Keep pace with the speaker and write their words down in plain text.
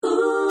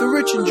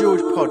Rich and George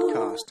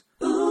podcast,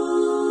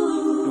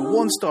 your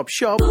one-stop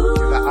shop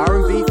for that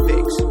R&B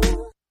fix.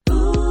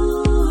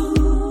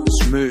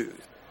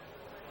 Smooth.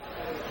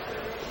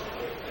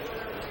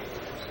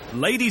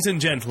 Ladies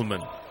and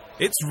gentlemen,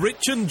 it's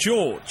Rich and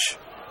George.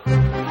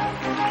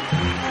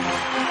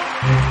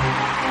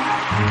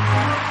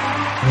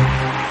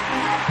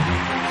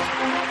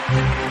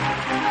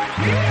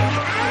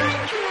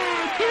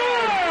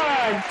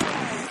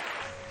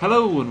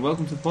 Hello and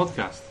welcome to the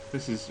podcast.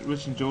 This is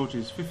Rich and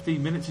George's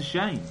 15 Minutes of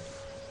Shame,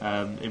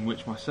 in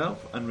which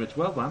myself and Rich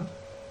Wellband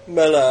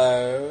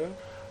Mellow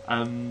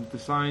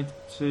decide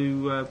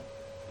to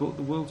put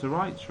the world to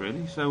rights,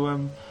 really.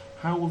 So,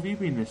 how have you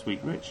been this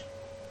week, Rich?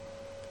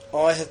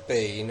 I have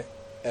been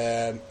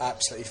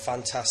absolutely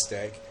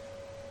fantastic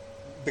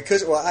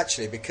because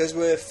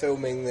we're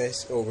filming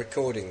this or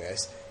recording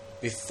this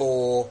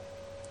before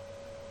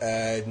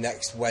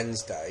next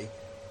Wednesday.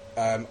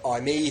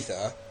 I'm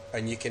either,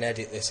 and you can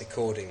edit this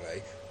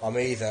accordingly, I'm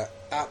either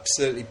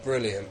absolutely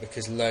brilliant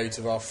because loads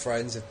of our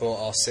friends have bought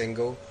our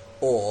single,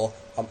 or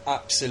I'm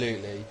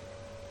absolutely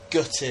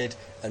gutted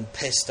and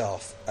pissed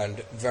off and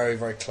very,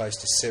 very close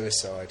to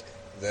suicide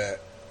that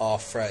our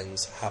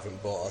friends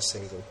haven't bought our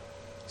single.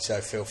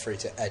 So feel free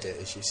to edit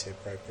as you see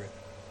appropriate.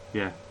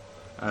 Yeah.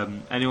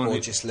 Or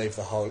just leave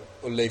the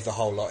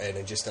whole lot in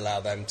and just allow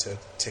them to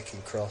tick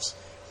and cross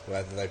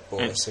whether they've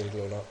bought a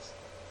single or not.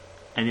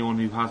 Anyone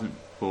who hasn't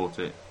bought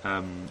it,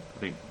 I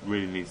think,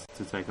 really needs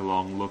to take a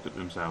long look at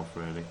themselves,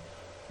 really.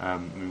 I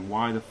mean,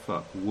 why the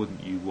fuck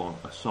wouldn't you want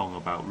a song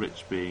about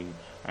Rich being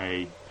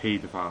a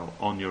paedophile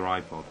on your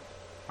iPod?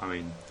 I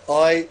mean...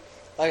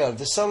 hang on,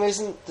 the song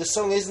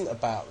isn't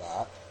about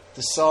that.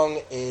 The song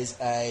is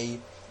a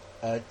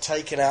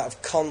taken out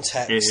of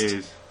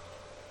context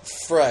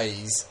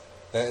phrase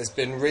that has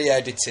been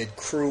re-edited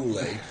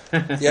cruelly.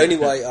 The only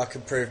way I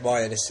can prove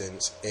my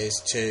innocence is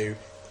to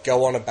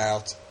go on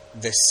about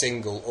this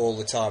single all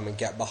the time and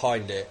get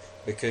behind it,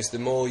 because the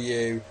more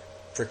you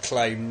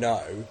proclaim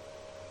no,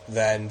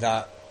 then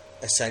that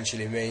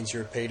essentially means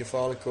you're a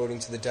paedophile according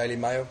to the Daily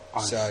Mail.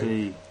 I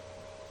see.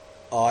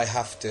 I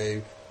have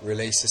to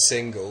release a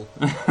single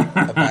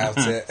about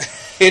it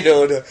in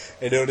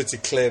order to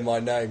clear my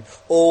name.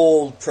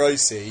 All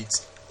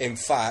proceeds, in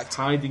fact...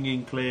 Hiding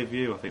in clear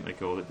view, I think they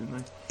called it,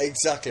 didn't they?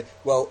 Exactly.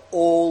 Well,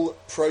 all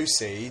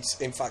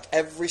proceeds, in fact,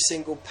 every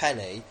single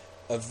penny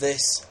of this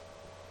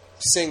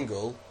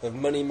single, of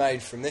money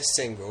made from this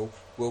single,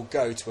 will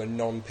go to a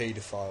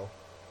non-paedophile.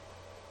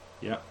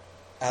 Yeah.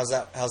 How's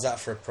that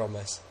for a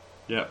promise?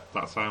 Yeah,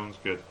 that sounds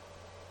good.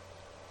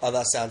 Oh,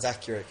 that sounds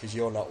accurate, because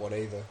you're not one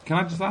either. Can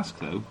I just ask,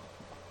 though,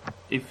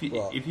 if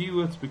you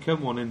were to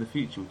become one in the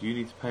future, do you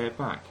need to pay it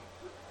back?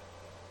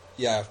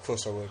 Yeah, of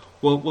course I would.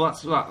 Well,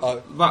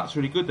 that's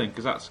really good then,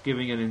 because that's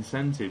giving an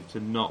incentive to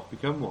not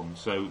become one.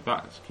 So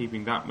that's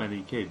keeping that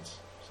many kids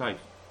safe.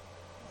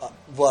 I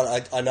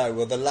know.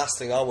 Well, the last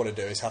thing I want to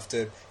do is have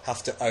to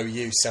owe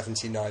you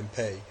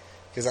 79p,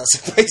 because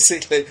that's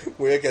basically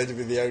we're going to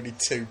be the only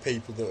two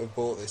people that have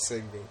bought this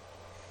single.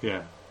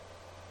 Yeah.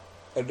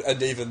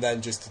 And even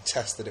then, just to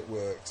test that it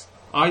works.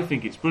 I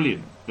think it's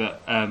brilliant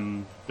that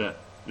that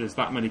there's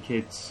that many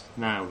kids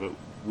now that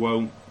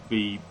won't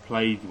be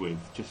played with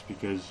just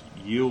because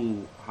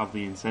you'll have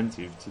the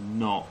incentive to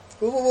not.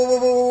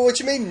 What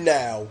do you mean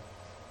now?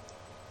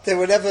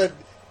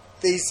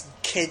 These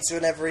kids were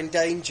never in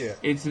danger.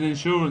 It's an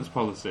insurance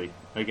policy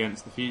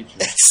against the future.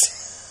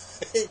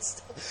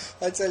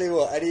 I tell you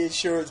what, any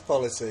insurance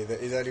policy that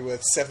is only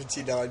worth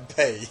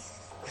 79p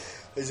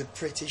is a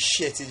pretty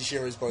shit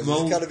insurance policy.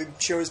 It's the kind of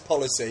insurance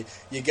policy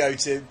you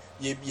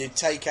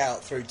take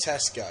out through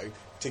Tesco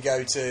to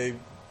go to,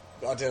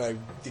 I don't know,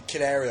 the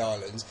Canary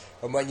Islands,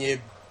 and when your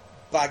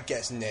bag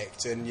gets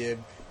nicked and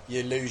you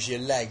lose your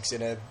legs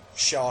in a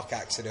shark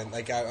accident,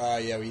 they go, oh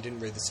yeah, well, you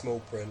didn't read the small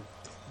print.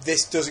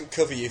 This doesn't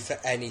cover you for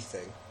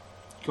anything.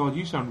 God,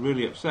 you sound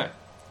really upset.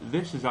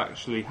 This has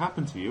actually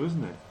happened to you,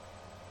 isn't it?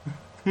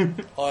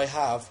 I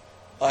have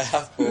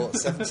bought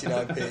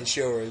 79p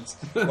insurance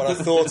when I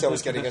thought I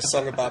was getting a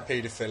song about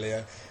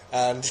paedophilia,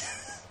 and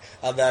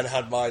then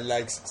had my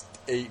legs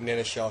eaten in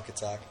a shark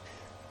attack.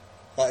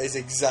 That is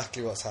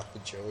exactly what's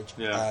happened, George.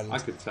 Yeah, and I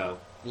could tell.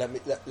 Let me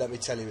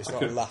tell you, it's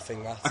not a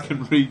laughing matter. I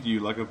can read you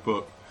like a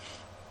book.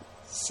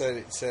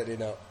 Certainly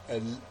not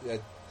a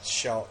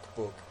shark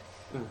book.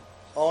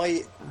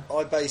 I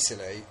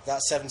basically,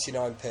 that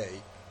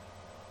 79p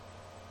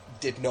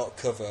did not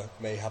cover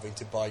me having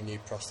to buy new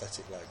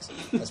prosthetic legs.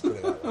 Let's put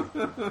it that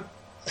way.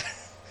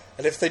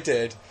 And if they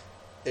did,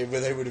 they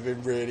would have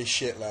been really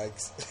shit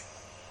legs.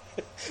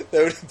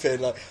 They would have been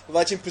like,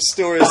 imagine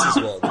Pistorius's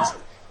ones.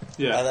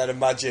 Yeah. And then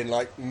imagine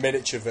like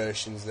miniature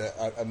versions that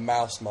a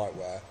mouse might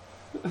wear.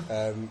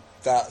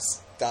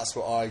 That's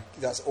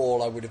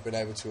all I would have been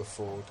able to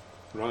afford.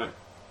 Right.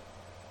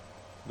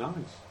 Nice.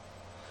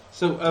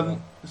 So,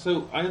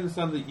 so I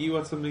understand that you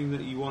had something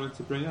that you wanted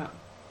to bring up.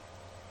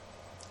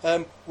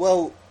 I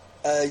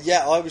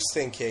was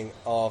thinking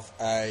of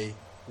a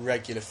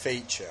regular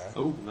feature.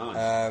 Oh,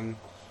 nice.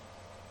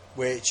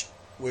 Which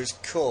was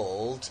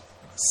called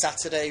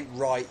Saturday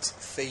Right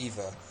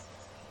Fever.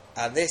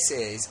 And this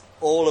is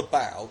all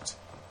about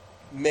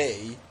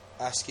me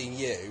asking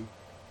you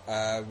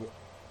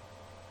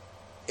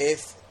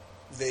if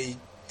the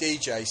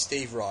DJ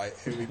Steve Wright,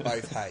 who we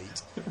both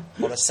hate,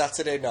 on a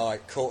Saturday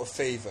night caught a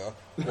fever,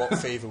 what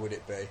fever would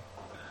it be?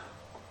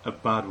 A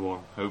bad one,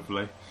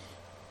 hopefully.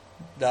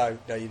 No,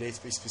 you need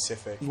to be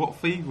specific. What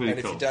fever would And it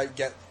if call? you don't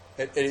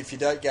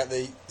get,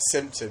 the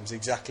symptoms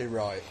exactly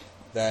right,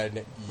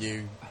 then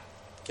you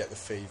get the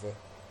fever.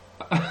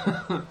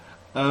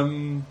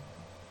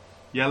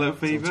 Yellow So what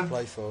fever? to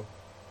play for?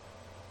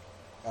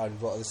 And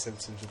what are the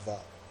symptoms of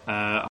that?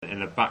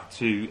 In a Back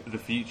to the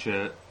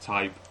Future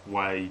type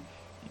way,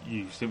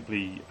 you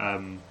simply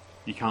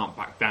you can't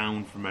back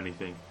down from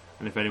anything,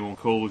 and if anyone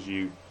calls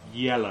you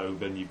yellow,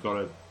 then you've got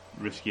to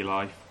risk your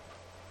life.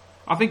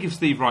 I think if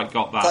Steve Wright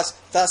got that,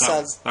 That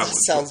sounds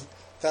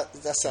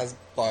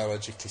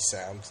biologically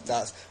sound.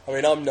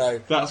 I'm no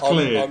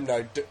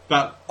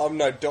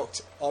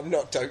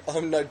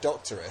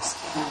doctorist,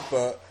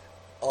 but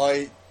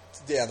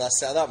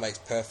that makes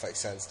perfect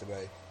sense to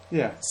me.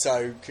 Yeah.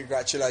 So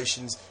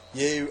congratulations,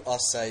 you are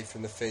saved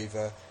from the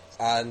fever,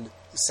 and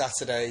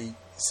Saturday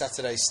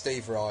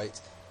Steve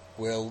Wright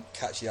will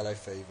catch yellow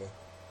fever.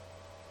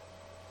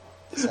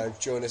 So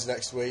join us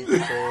next week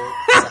for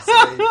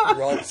Saturday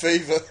Wright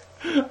fever.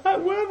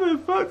 Where the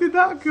fuck did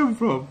that come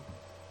from?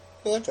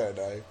 I don't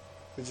know.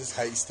 We just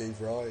hate Steve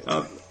Wright.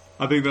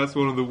 I think that's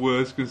one of the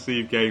worst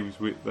conceived games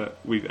that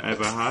we've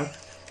ever had.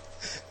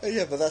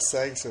 Yeah, but that's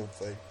saying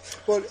something.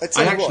 Well,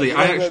 I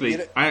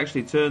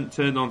actually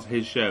turned onto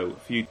his show a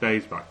few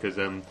days back because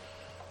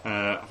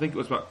I think it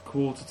was about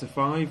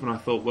 4:45, and I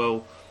thought,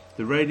 well,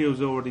 the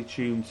radio's already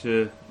tuned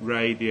to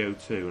Radio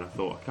 2, and I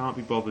thought I can't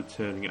be bothered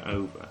turning it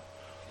over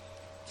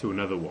to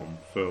another one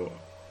for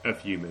a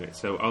few minutes,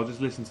 so I'll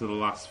just listen to the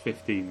last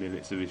 15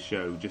 minutes of his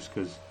show just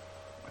because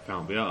I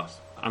can't be arsed.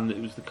 And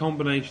it was the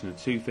combination of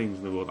two things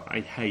in the world that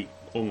I hate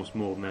almost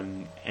more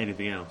than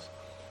anything else: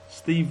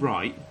 Steve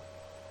Wright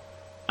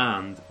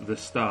and the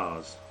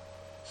stars.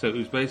 So it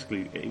was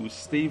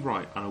Steve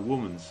Wright and a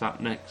woman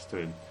sat next to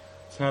him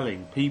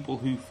telling people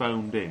who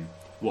phoned in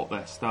what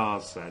their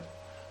stars said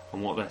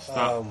and what their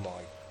stars. Oh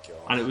my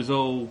god! And it was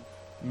all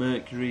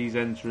Mercury's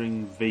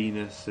entering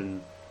Venus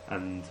and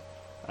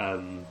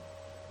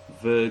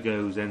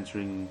Virgo's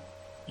entering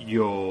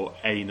your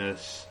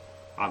anus.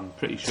 I'm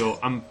pretty sure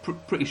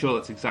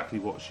that's exactly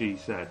what she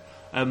said.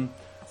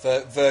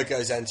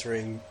 Virgo's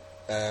entering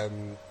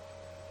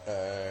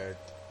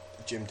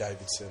Jim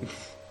Davidson.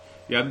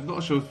 Yeah, I'm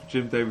not sure if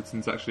Jim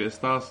Davidson's actually a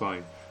star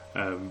sign,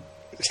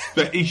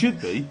 but he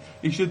should be.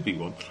 He should be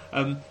one.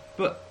 I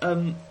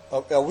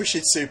wish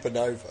it's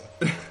supernova.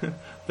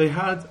 They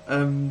had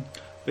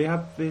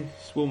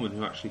this woman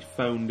who actually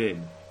phoned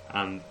in,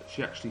 and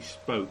she actually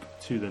spoke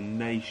to the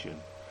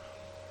nation,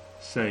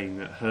 saying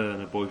that her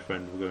and her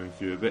boyfriend were going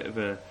through a bit of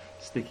a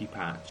sticky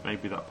patch.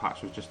 Maybe that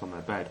patch was just on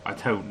their bed. I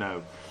don't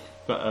know,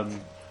 but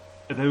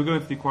they were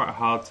going through quite a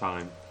hard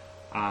time,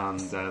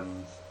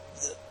 and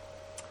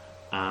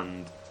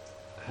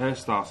her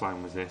star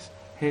sign was this,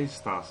 his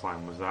star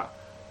sign was that,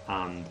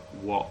 and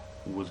what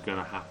was going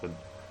to happen.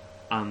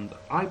 And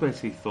I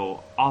basically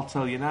thought, I'll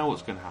tell you now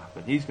what's going to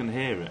happen. He's going to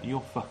hear it, and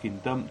you're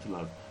fucking dumped,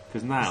 love.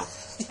 Because now,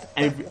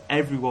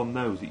 everyone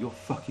knows that you're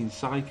fucking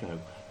psycho.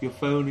 You're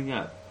phoning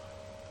up.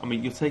 I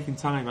mean, you're taking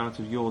time out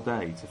of your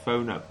day to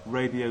phone up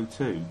Radio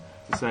 2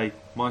 to say,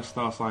 my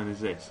star sign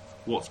is this.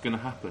 What's going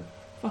to happen?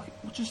 Fuck it.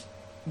 Just,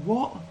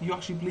 what? You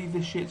actually believe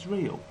this shit's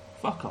real?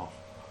 Fuck off.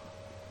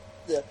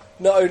 Yeah.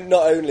 Not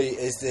only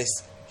is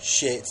this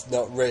shit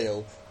not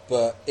real,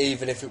 but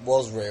even if it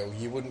was real,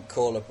 you wouldn't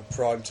call up a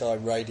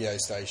primetime radio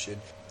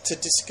station to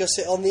discuss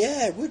it on the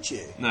air, would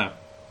you? No.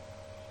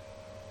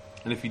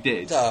 And if you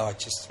did,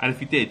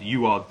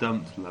 you are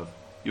dumped, love.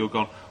 You're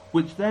gone.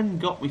 Which then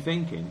got me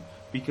thinking,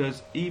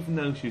 because even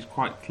though she was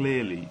quite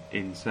clearly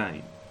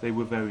insane, they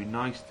were very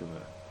nice to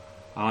her.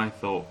 And I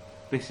thought,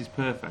 this is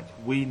perfect.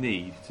 We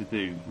need to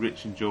do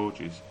Rich and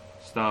George's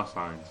star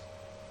signs.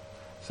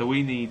 So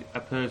we need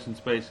a person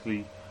to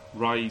basically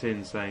write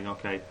in saying,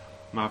 okay,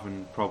 I'm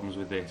having problems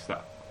with this,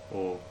 that,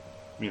 or,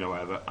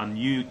 whatever. And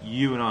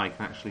you and I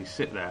can actually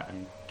sit there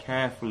and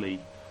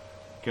carefully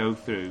go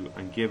through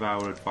and give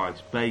our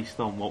advice based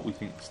on what we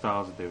think the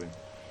stars are doing.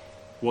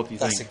 What do you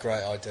think? That's a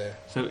great idea.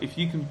 So if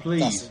you can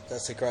please...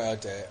 That's a great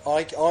idea.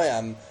 I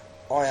am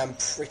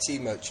pretty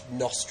much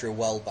Nostra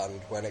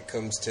Wellband when it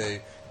comes to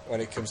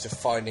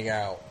finding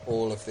out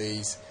all of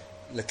these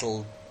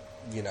little,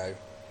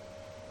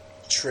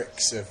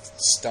 tricks of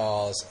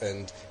stars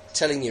and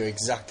telling you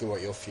exactly what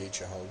your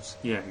future holds.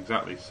 Yeah,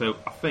 exactly. So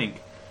I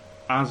think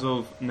as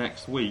of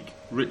next week,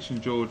 Rich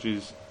and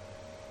George's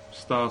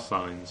star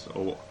signs,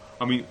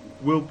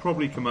 we'll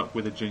probably come up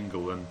with a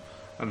jingle and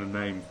a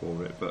name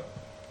for it, but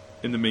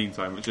in the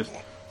meantime, just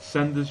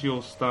send us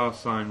your star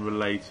sign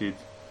related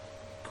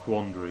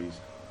quandaries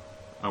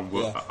And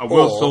we'll, Yeah.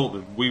 we'll Or- sort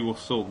them. We will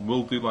sort them.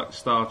 We'll do like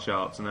star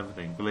charts and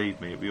everything.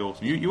 Believe me, it'll be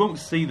awesome. You won't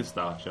see the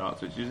star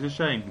charts, which is a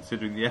shame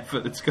considering the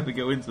effort that's going to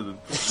go into them.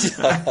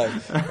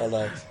 I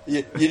know.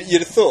 You'd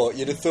have thought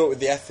with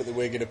the effort that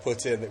we're going to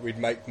put in that we'd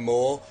make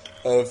more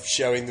of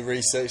showing the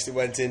research that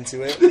went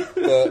into it,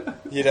 but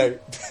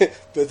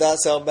but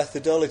that's our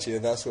methodology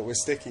and that's what we're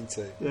sticking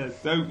to. Yeah,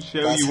 don't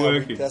show That's you how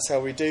working. that's how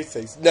we do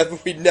things.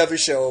 We never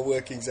show our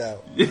workings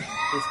out.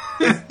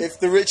 if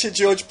the Richard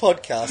George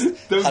podcast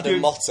Don't had a do-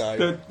 motto,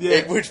 don't- yeah.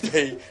 it would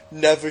be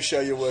never show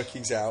your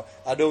workings out,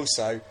 and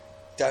also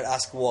don't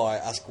ask why,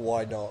 ask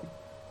why not.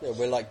 Yeah,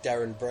 we're like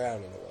Darren Brown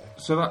in a way.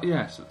 So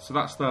so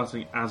that's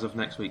starting as of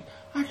next week.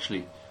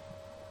 Actually,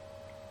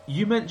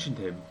 you mentioned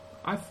him.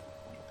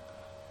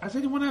 Has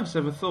anyone else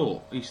ever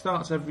thought he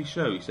starts every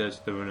show? He says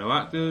there are no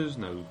actors,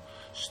 no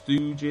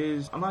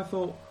stooges, and I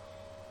thought,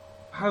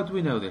 how do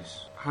we know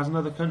this? Has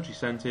another country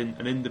sent in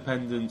an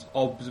independent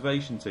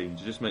observation team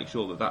to just make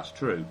sure that that's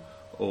true,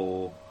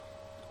 or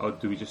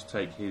do we just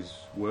take his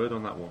word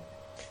on that one?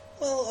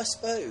 Well, I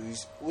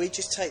suppose we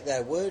just take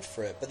their word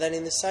for it, but then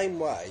in the same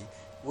way,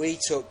 we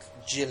took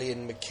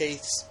Gillian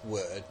McKeith's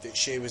word that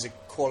she was a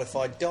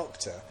qualified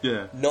doctor,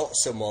 Yeah. not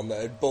someone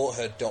that had bought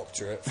her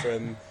doctorate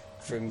from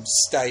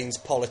Staines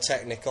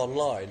Polytechnic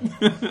Online.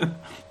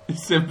 He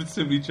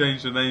simply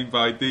changed the name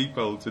by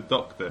default to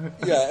Doctor.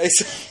 Yeah,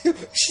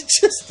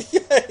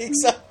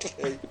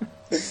 exactly.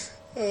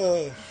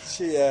 Oh,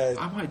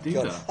 I might do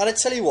God. that. And I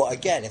tell you what,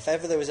 again, if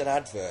ever there was an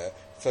advert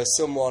for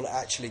someone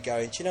actually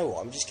going, do you know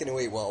what, I'm just going to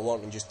eat what I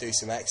want and just do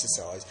some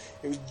exercise,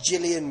 it was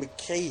Gillian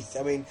McKeith.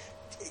 I mean,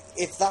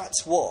 if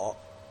that's what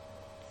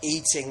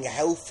eating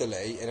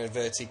healthily, in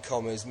inverted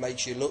commas,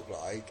 makes you look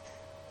like,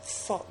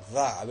 fuck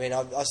that. I mean,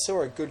 I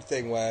saw a good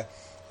thing where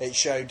it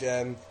showed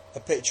a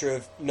picture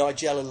of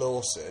Nigella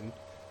Lawson,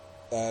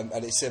 and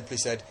it simply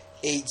said,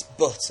 eats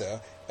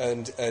butter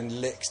and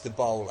licks the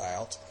bowl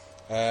out.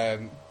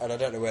 And I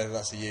don't know whether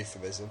that's a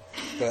euphemism,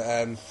 but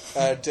and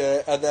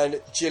then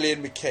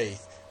Gillian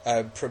McKeith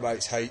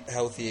promotes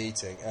healthy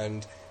eating,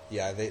 and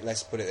yeah,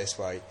 let's put it this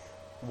way: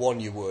 one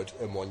you would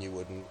and one you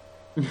wouldn't.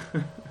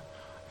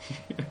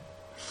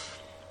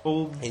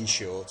 All In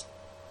short,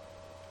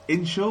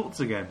 in shorts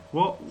again.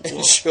 What?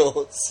 in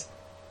shorts.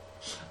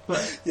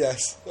 But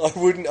Yes, I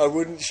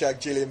wouldn't shag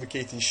Gillian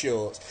McKeith in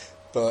shorts,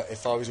 but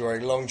if I was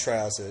wearing long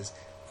trousers,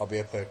 I'd be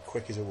up as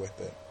quick as a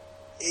whippet.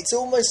 It's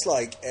almost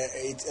like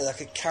it's like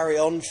a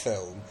carry-on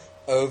film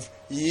of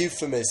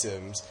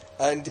euphemisms,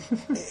 and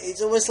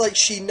it's almost like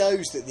she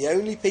knows that the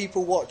only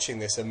people watching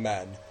this are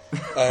men,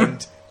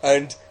 and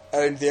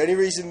the only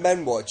reason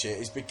men watch it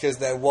is because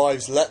their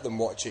wives let them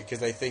watch it because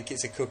they think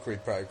it's a cookery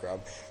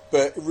programme.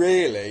 But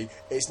really,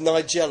 it's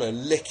Nigella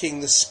licking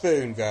the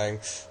spoon, going,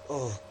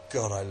 "Oh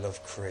God, I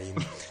love cream,"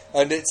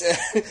 and it's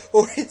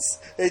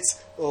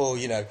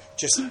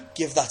just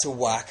give that a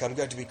whack. I'm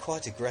going to be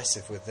quite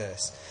aggressive with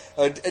this,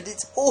 and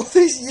it's all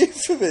these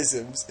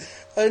euphemisms,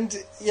 and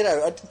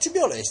to be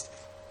honest,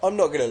 I'm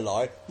not going to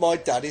lie, my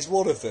dad is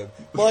one of them.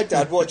 My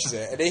dad watches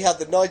it, and he had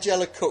the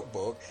Nigella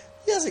cookbook.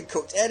 He hasn't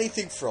cooked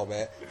anything from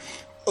it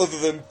other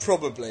than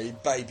probably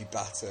baby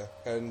batter,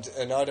 and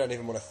I don't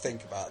even want to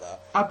think about that.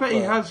 I bet he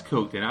But- has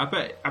cooked in. I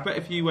bet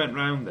if you went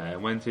round there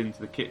and went into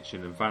the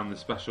kitchen and found the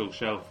special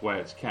shelf where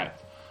it's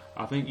kept,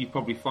 I think you'd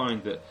probably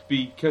find that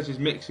because his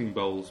mixing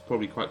bowl's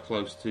probably quite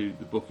close to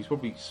the book, he's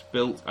probably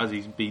spilt as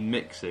he's been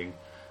mixing,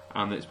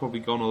 and it's probably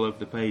gone all over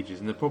the pages,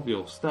 and they're probably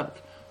all stuck.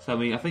 So I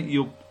mean, I think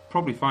you'll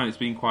probably find it's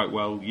been quite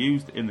well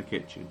used in the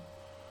kitchen.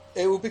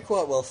 It will be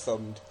quite well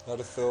thumbed, I'd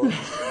have thought.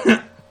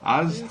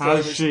 As Very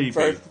has much- she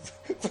very,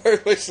 been. very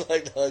much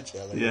like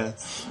Nigella. Yeah.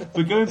 Yes.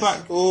 But going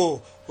back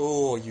Oh,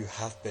 you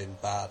have been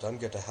bad. I'm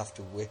going to have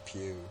to whip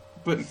you.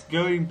 But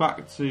going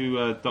back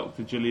to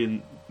Dr.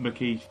 Gillian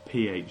McKeith,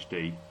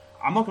 PhD,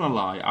 I'm not going to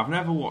lie, I've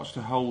never watched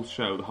a whole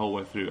show the whole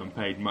way through and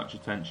paid much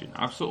attention.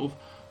 I've sort of,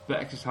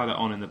 Bex has had it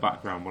on in the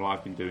background while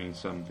I've been doing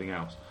something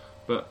else.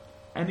 But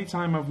any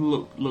time I've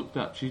looked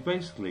up, she's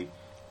basically,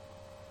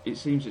 it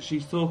seems that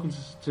she's talking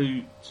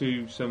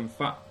to some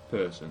fat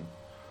person,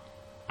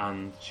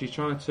 and she's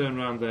trying to turn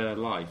around their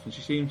life, and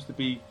she seems to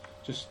be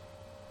just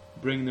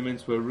bringing them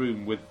into a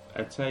room with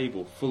a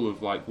table full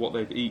of like what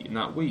they'd eat in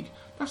that week.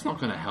 That's not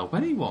going to help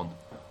anyone.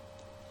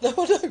 No,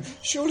 I know.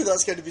 Surely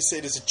that's going to be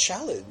seen as a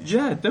challenge.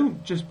 Yeah,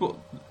 don't just put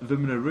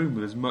them in a room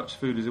with as much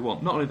food as they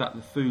want. Not only that,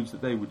 the foods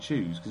that they would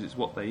choose because it's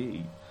what they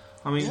eat.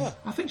 I mean, Yeah.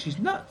 I think she's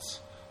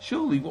nuts.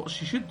 Surely what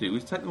she should do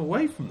is take them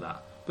away from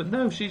that. But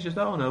no, she's just,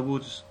 oh no, we'll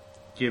just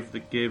give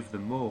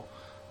them more.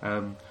 I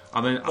mean,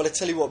 Well, I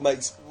tell you what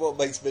makes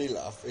me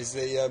laugh is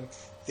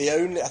the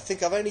only, I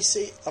think I've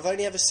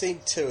only ever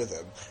seen two of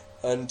them,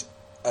 and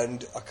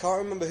I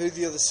can't remember who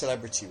the other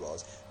celebrity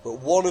was, but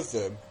one of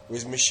them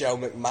was Michelle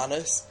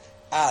McManus,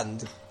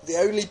 and the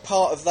only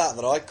part of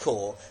that I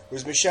caught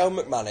was Michelle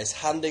McManus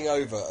handing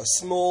over a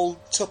small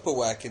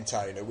Tupperware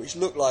container which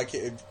looked like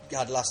it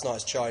had last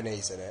night's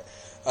Chinese in it,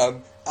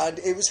 and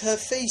it was her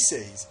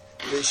faeces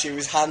that she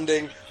was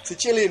handing to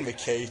Gillian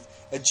McKeith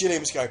And Gilliam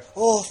was going,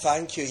 oh,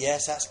 thank you,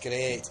 yes, that's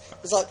great.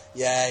 It's like,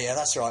 yeah,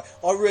 that's right.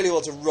 I really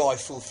want to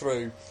rifle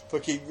through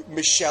fucking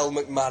Michelle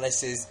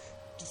McManus's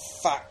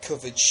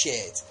fat-covered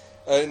shit.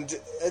 And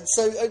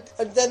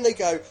then they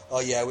go, oh,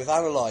 yeah, we've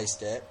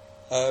analysed it.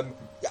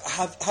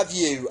 Have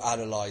you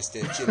analysed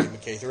it, Gillian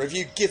McKeith, or have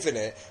you given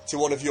it to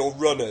one of your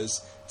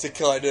runners to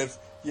kind of,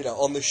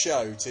 on the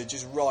show to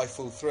just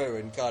rifle through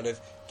and kind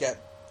of get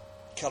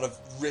kind of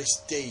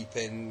wrist deep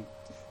in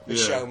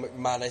Michelle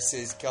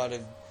McManus's kind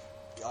of,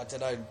 I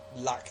don't know,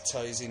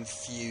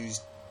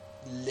 lactose-infused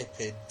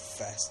lipid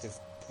fest of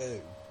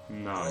poo?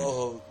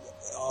 No.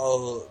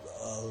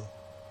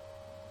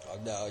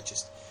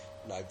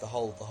 No, the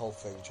whole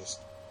thing just...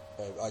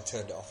 I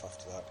turned it off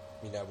after that.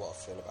 You know what I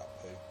feel about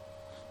poo.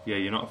 Yeah,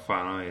 you're not a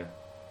fan, are you?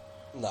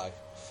 No, I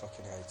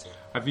fucking hate it.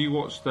 Have you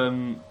watched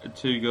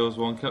Two Girls,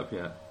 One Cup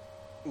yet?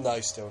 No,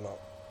 still not.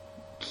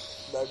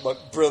 No, my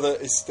brother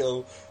is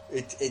still...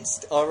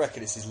 I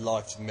reckon it's his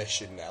life's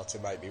mission now to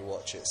make me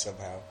watch it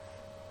somehow.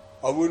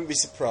 I wouldn't be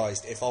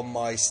surprised if on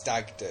my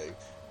stag do,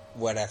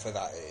 whenever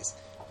that is,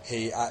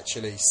 he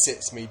actually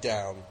sits me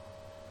down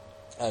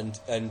and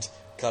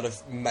kind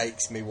of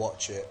makes me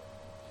watch it.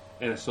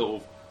 In a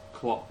sort of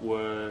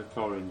Clockwork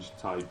Orange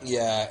type.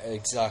 Yeah,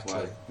 exactly.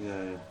 Way.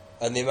 Yeah.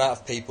 And the amount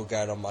of people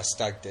going on my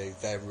stag do,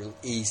 there will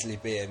easily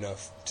be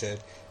enough to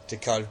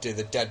kind of do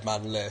the dead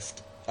man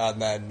lift,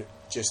 and then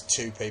just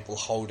two people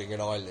holding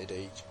an eyelid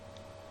each.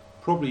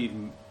 Probably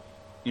even,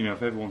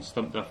 if everyone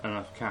stumped up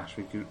enough cash,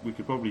 we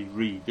could probably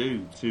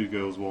redo Two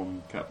Girls,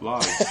 One Cup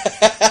live.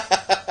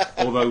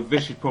 Although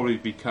this should probably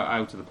be cut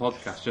out of the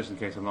podcast just in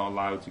case I'm not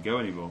allowed to go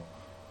anymore.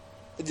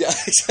 Yeah,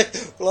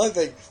 well, I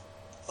think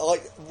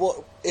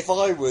if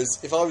I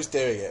was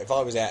doing it, if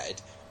I was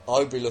Ed, I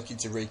would be looking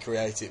to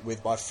recreate it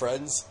with my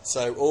friends.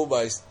 So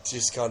almost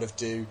just kind of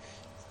do,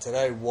 I don't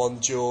know,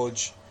 one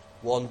George,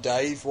 one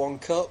Dave, one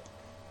cup,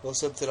 or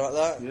something like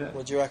that. Yeah.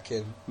 What do you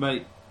reckon,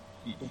 mate?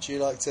 Would you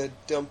like to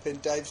dump in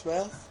Dave's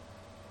mouth?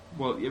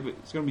 Well, yeah, but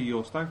it's going to be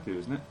your stag do,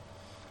 isn't it?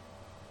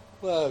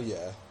 Well,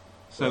 yeah.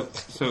 So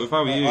if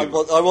I were you...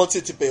 I want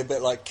it to be a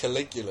bit like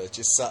Caligula,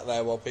 just sat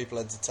there while people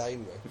entertain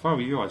me. If I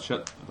were you, I'd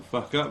shut the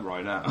fuck up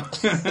right now.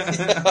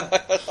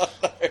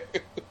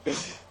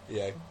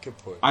 Yeah, good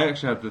point. I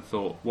actually had the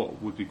thought,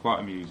 what would be quite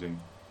amusing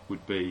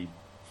would be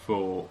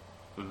for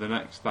the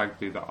next stag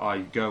do that I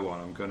go on,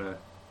 I'm going to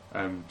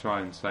try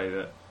and say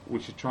that we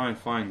should try and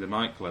find a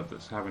nightclub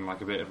that's having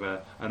like a bit of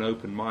an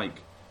open mic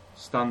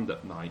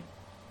stand-up night,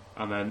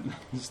 and then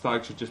the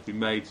stag should just be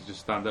made to just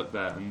stand up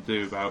there and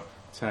do about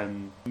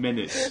 10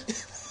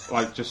 minutes,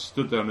 like just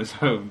stood there on his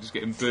own, just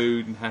getting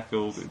booed and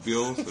heckled. It'd be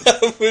awesome.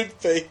 That would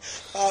be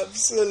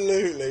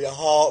absolutely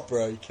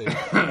heartbreaking,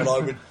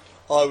 and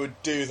I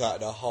would do that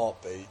in a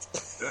heartbeat.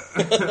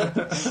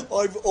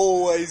 I've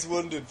always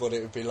wondered what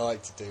it would be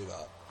like to do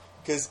that,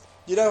 because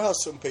you know how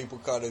some people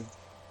kind of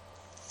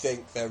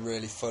think they're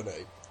really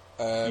funny.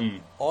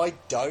 I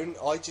don't.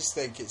 I just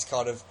think it's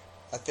kind of.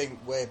 I think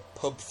we're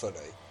pub funny.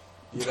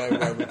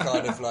 Where we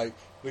kind of like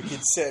we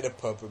could sit in a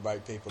pub and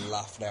make people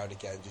laugh now and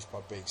again just by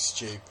being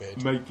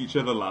stupid. Make each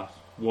other laugh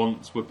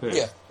once we're pissed.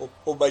 Yeah,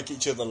 or make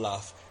each other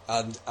laugh,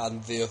 and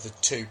the other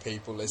two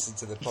people listen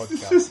to the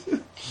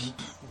podcast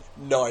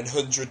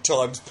 900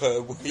 times per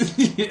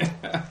week.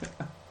 Yeah.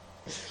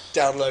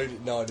 Download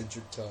it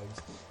 900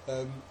 times.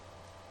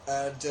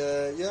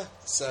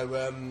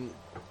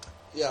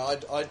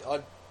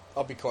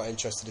 I'd be quite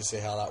interested to see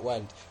how that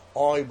went.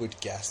 I would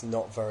guess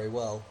not very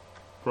well.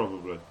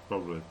 Probably.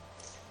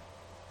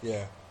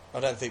 Yeah,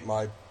 I don't think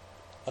my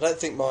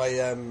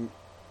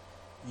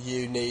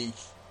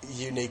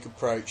unique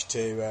approach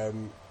to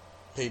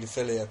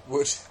paedophilia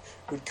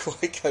would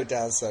quite go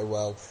down so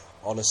well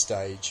on a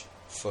stage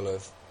full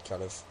of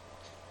kind of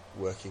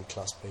working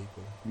class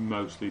people.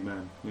 Mostly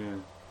men. Yeah.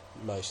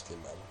 Mostly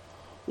men.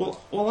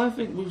 Well, I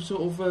think we've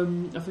sort of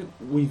I think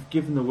we've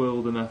given the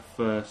world enough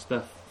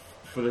stuff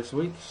for this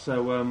week.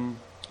 So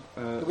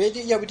we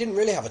didn't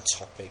really have a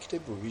topic,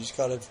 did we? We just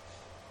kind of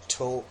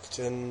talked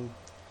and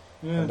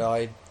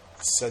I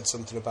said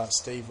something about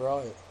Steve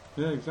Wright.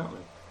 Yeah,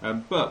 exactly.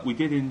 But we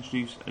did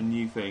introduce a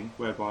new thing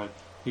whereby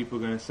people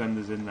are going to send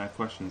us in their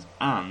questions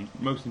and,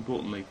 most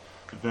importantly,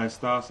 their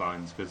star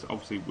signs, because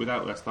obviously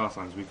without their star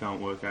signs we can't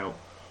work out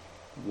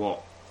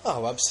what...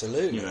 Oh,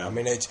 absolutely. I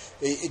mean, it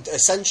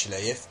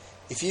essentially,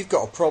 if you've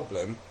got a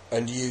problem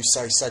and you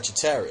say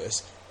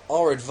Sagittarius,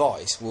 our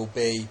advice will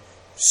be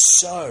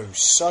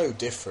so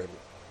different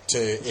to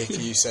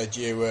if you said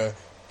you were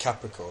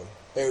Capricorn.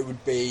 It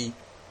would be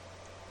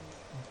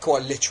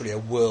quite literally a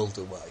world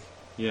away.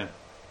 Yeah.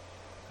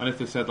 And if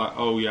they said like,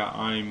 oh yeah,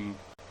 I'm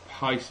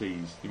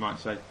Pisces, you might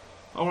say,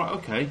 all right,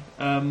 okay.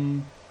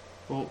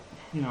 Well,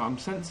 I'm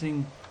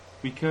sensing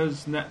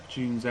because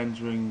Neptune's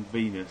entering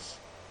Venus,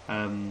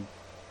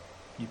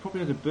 you probably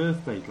had a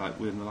birthday like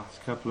within the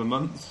last couple of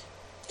months.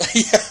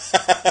 It's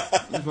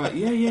like,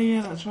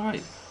 yeah, that's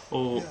right.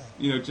 Or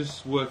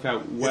just work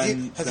out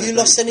when. Have you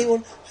lost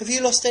anyone? Have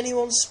you lost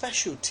anyone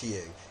special to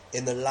you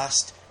in the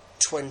last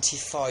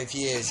 25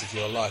 years of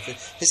your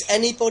life? Has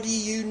anybody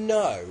you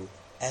know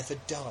ever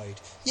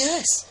died?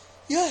 Yes,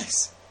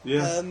 yes.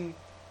 Yeah.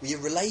 Were you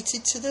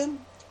related to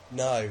them?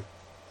 No.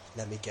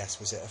 Let me guess,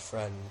 was it a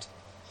friend?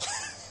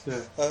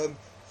 Yeah.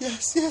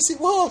 Yes, it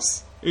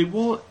was. It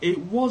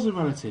was a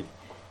relative.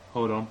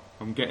 Hold on,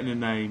 I'm getting a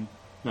name.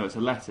 No, it's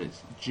a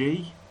letters.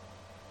 G.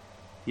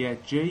 Yeah,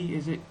 G.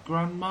 Is it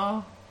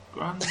grandma?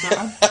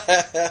 Granddad?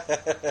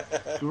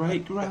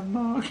 Great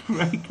grandma?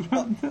 Great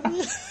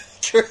granddad?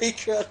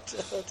 Great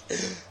granddad.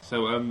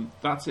 So,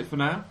 that's it for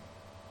now.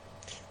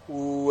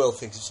 We'll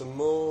think of some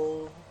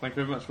more. Thank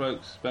you very much,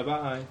 folks.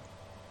 Bye-bye.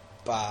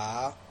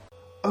 Bye.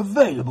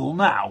 Available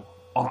now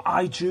on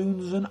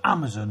iTunes and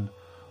Amazon.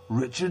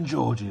 Rich and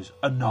George's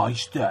A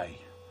Nice Day.